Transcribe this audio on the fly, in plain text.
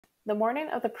The morning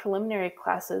of the preliminary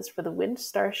classes for the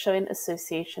WinStar Showing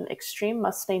Association Extreme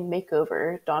Mustang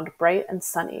Makeover dawned bright and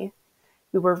sunny.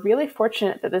 We were really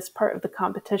fortunate that this part of the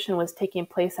competition was taking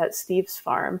place at Steve's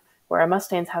farm, where our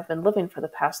Mustangs have been living for the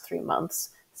past 3 months,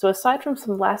 so aside from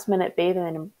some last-minute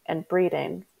bathing and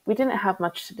breeding, we didn't have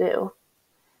much to do.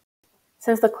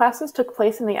 Since the classes took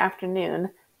place in the afternoon,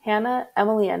 Hannah,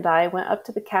 Emily, and I went up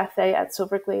to the cafe at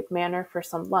Silverglade Manor for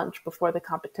some lunch before the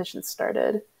competition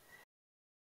started.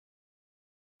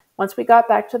 Once we got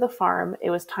back to the farm,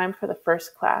 it was time for the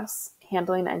first class,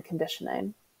 handling and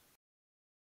conditioning.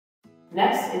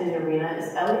 Next in the arena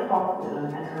is Ellie Hawkmoon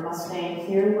and her Mustang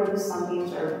Here Where the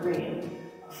Sunbeams Are Green,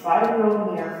 a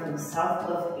 5-year-old mare from the South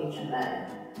Cliff HMA.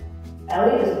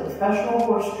 Ellie is a professional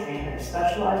horse trainer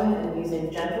specializing in using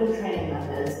gentle training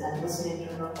methods and listening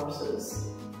to her horses.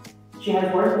 She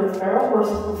has worked with feral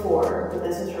horses before, but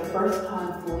this is her first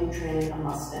time fully training a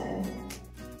Mustang.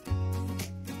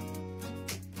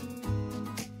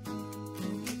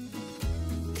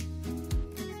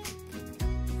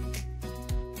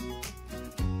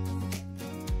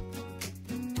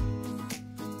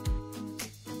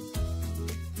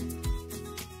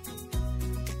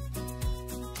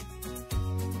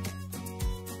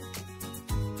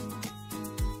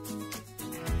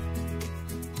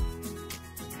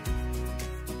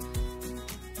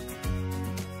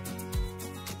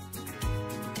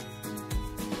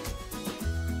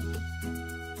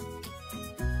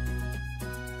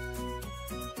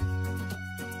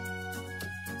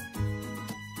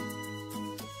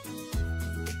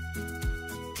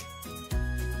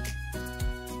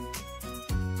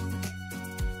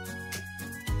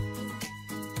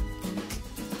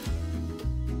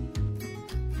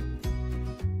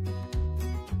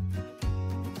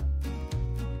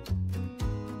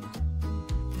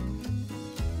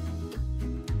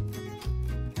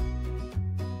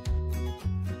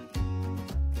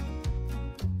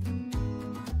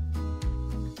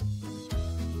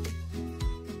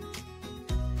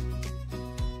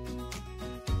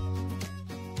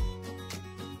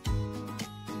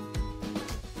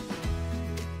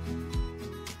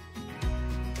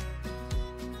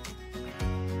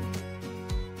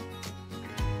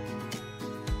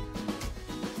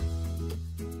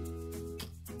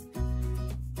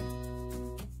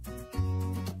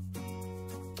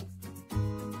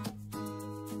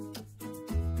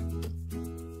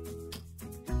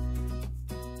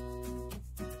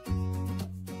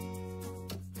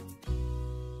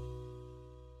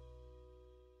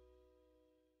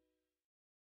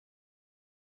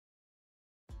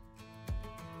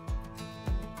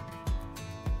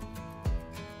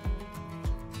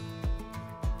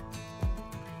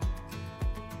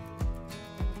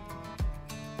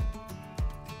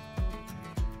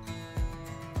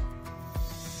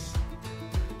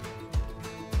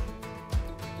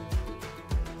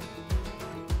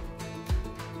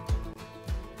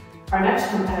 Our next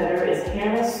competitor is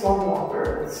Hannah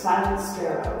Stormwalker with Silent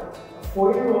Sparrow, a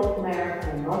 4-year-old mare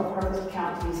from North Harpeth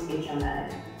County's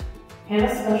HMA.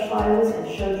 Hannah specializes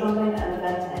in show jumping and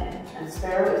eventing, and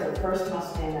Sparrow is the first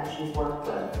Mustang that she's worked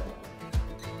with.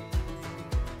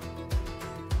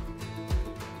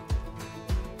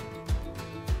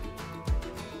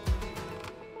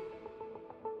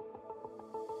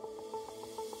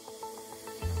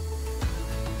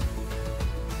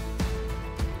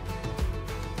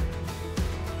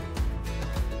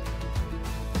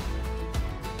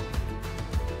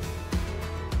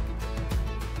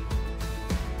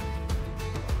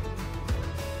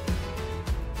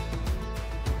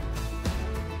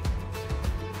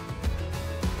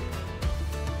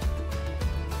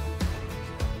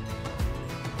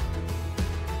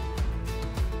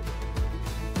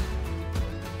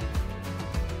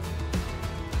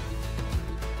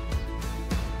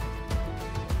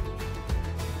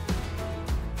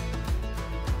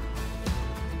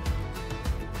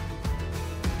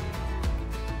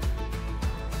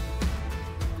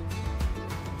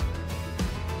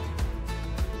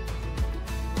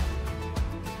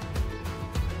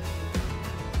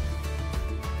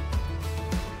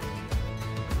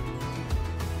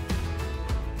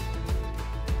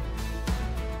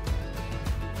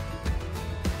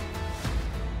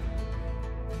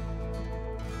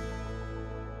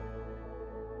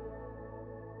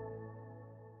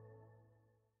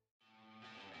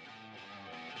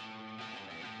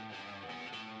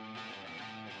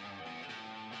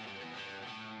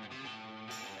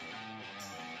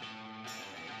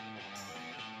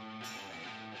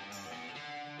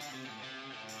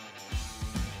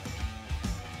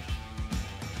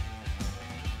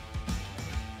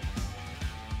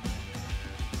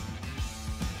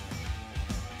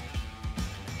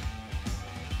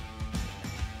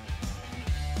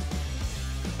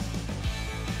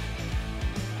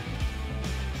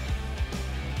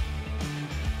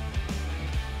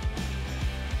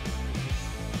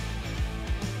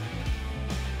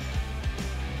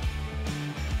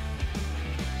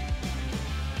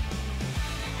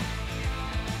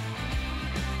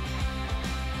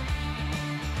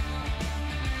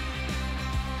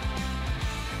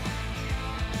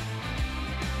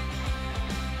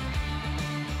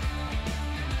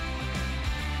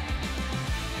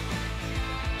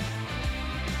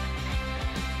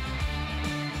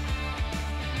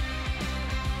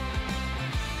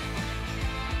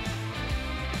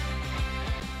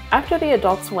 After the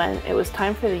adults went, it was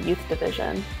time for the youth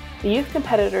division. The youth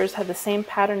competitors had the same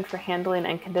pattern for handling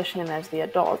and conditioning as the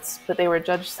adults, but they were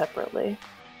judged separately.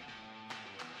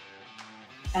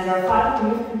 And our final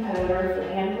youth competitor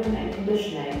for handling and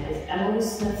conditioning is Emily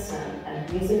Smithson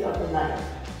and Music of the Night,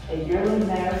 a yearling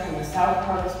mare from the South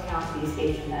Harvest County's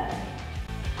H&A.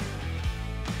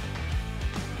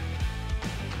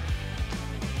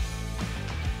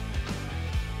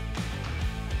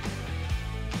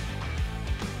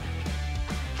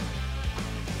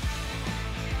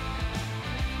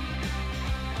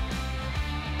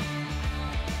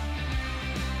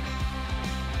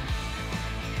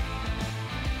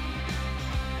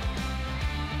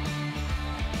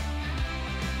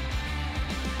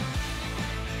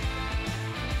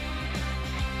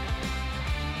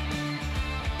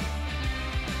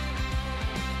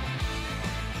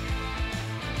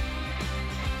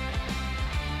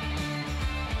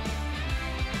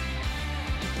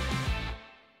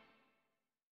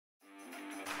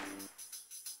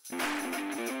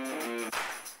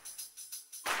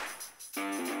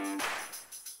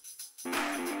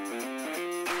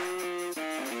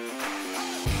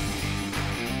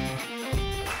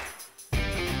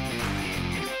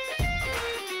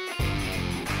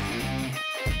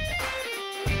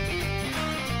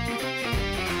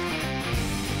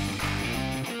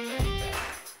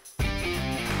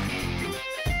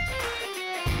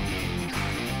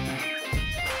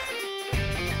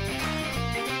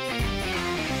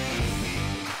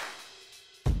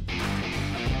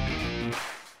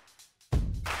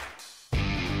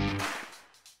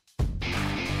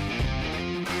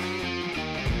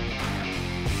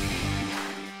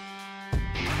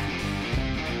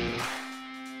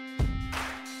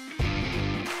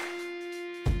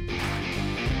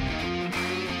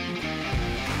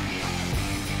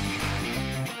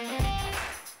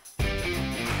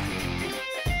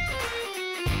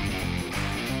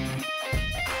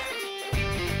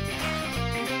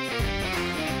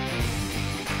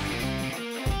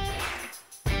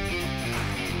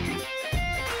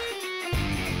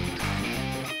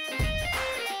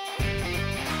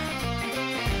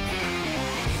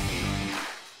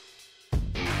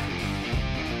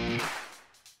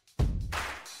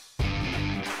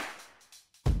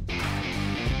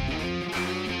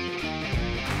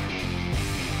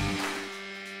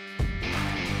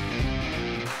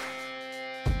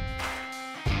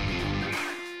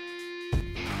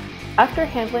 After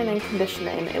handling and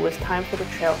conditioning, it was time for the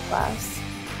trail class.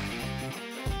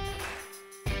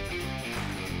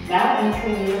 Now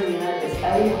entering the arena is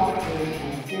Ellie Hawkman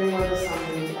and Here Where the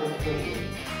Sunbeams Are Free.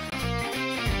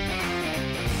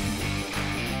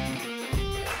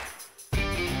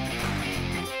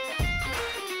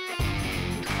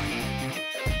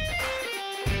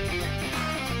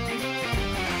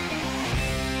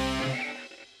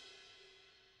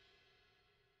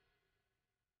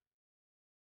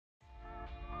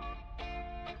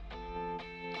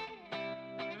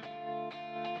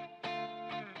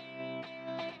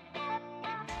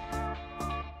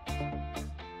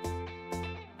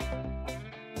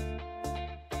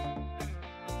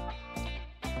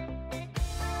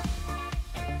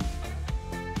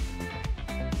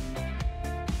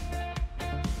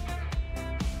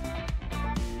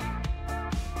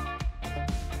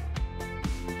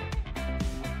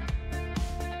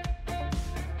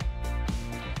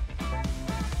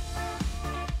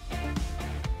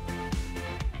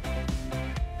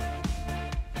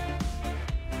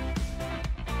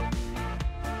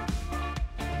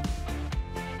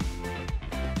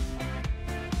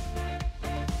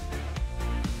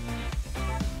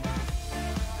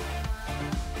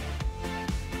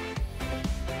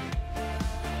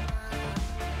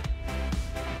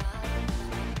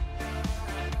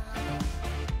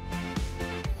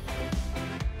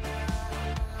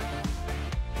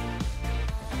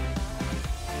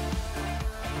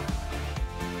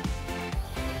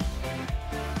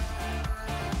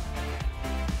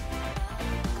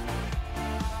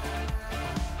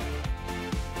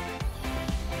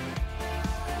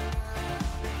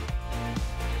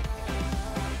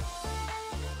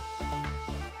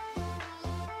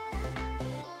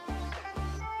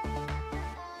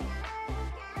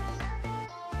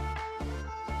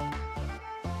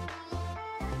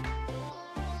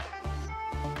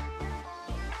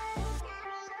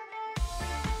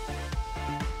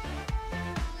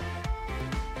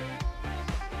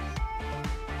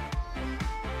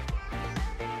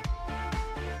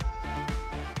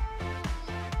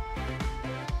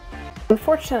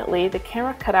 Unfortunately, the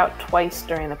camera cut out twice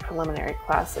during the preliminary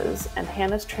classes, and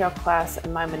Hannah's trail class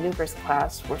and my maneuvers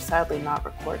class were sadly not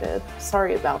recorded.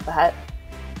 Sorry about that.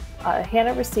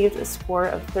 Hannah received a score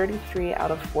of 33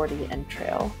 out of 40 in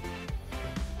trail.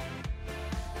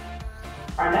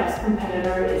 Our next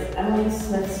competitor is Emily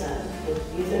Smithson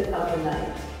with Music of the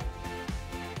Night.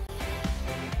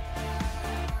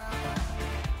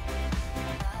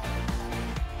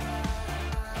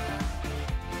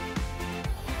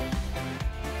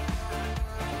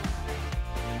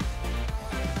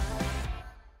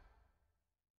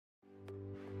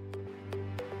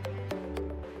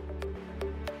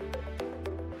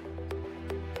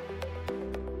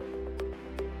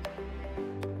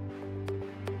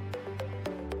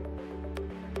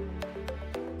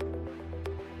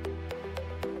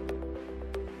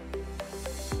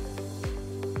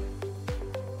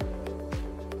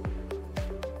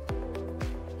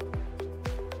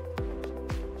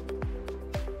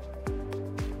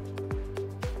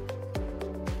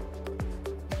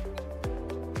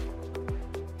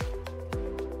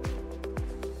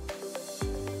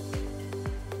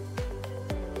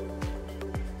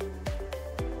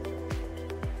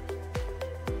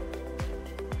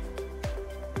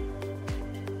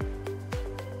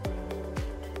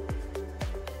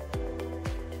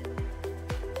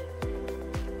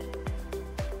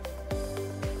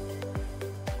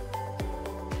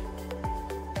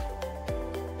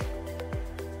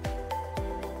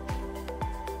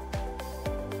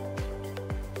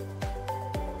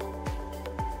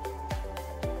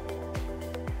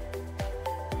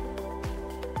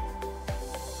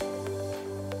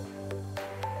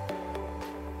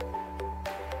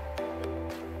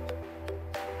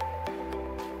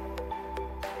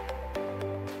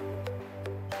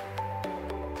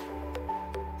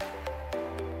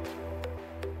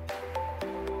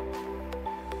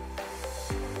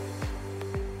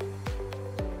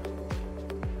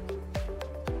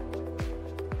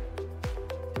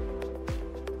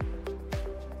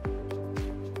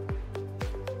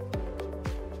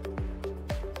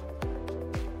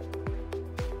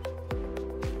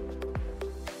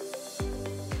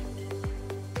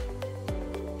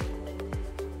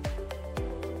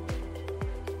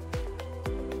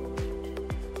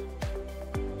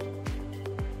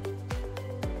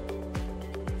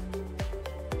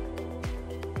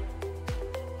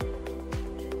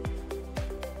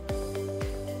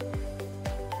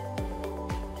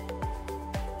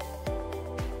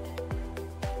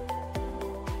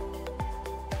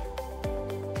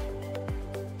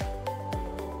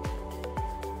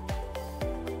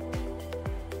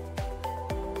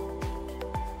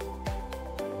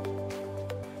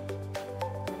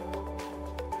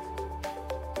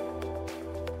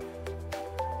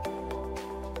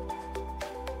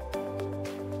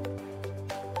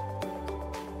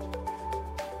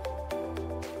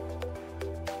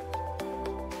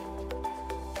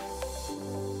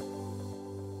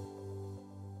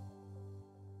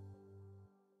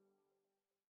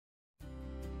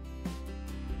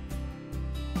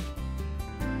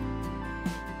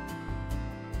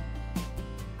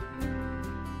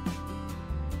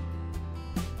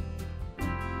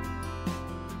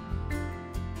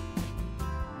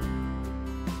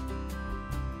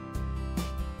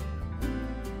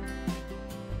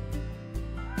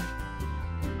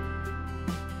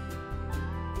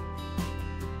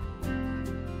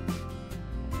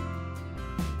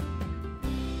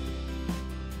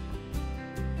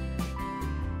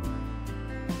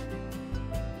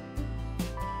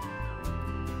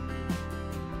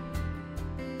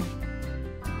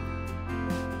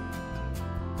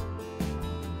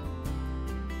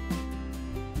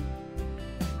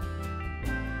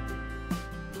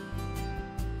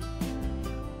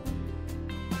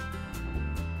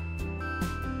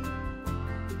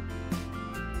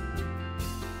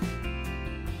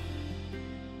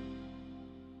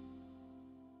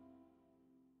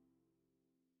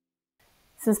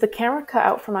 Since the camera cut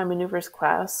out for my maneuvers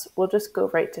class, we'll just go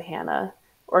right to Hannah.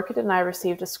 Orchid and I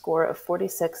received a score of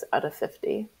 46 out of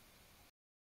 50.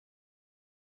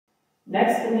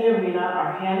 Next in the arena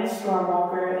are Hannah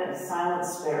Stormwalker and Silent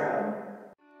Sparrow.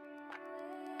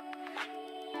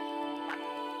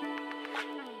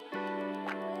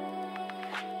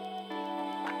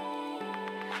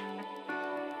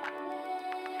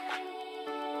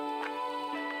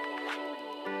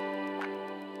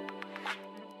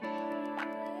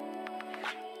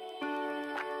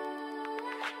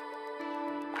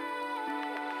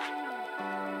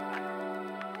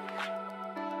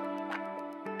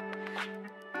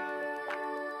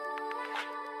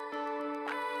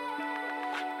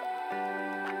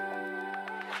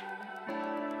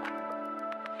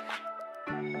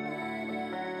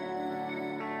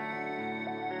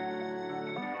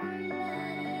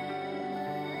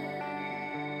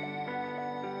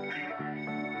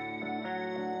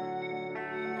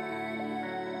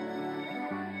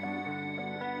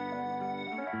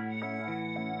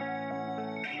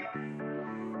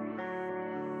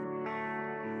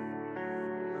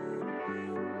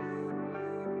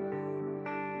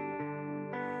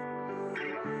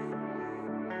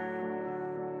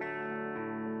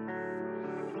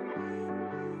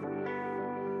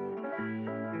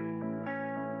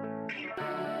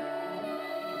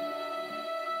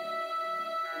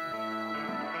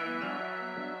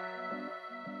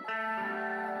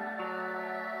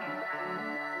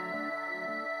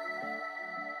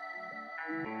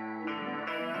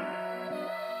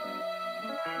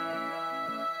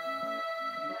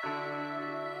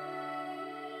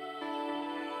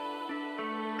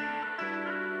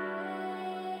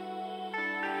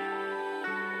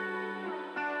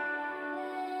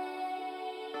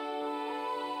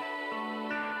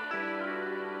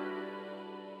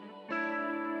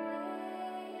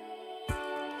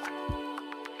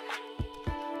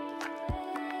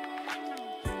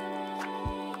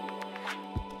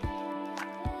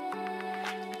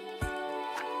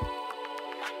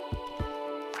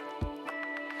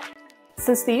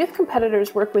 Since the youth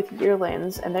competitors work with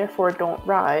yearlings and therefore don't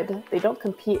ride, they don't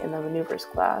compete in the maneuvers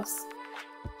class.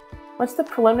 Once the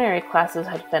preliminary classes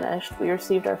had finished, we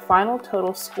received our final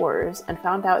total scores and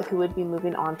found out who would be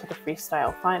moving on to the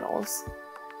freestyle finals.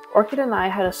 Orchid and I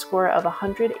had a score of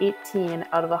 118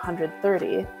 out of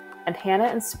 130, and Hannah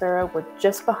and Sparrow were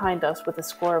just behind us with a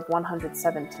score of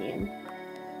 117.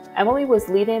 Emily was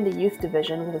leading the youth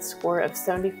division with a score of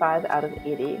 75 out of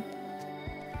 80.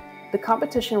 The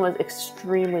competition was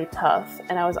extremely tough,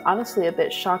 and I was honestly a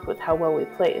bit shocked with how well we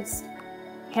placed.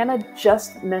 Hannah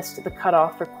just missed the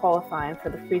cutoff for qualifying for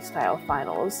the freestyle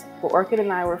finals, but Orchid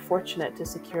and I were fortunate to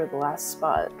secure the last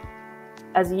spot.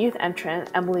 As a youth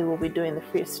entrant, Emily will be doing the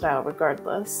freestyle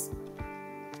regardless.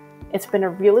 It's been a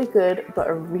really good but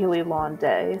a really long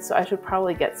day, so I should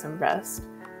probably get some rest.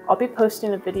 I'll be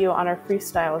posting a video on our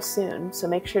freestyle soon, so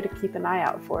make sure to keep an eye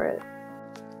out for it.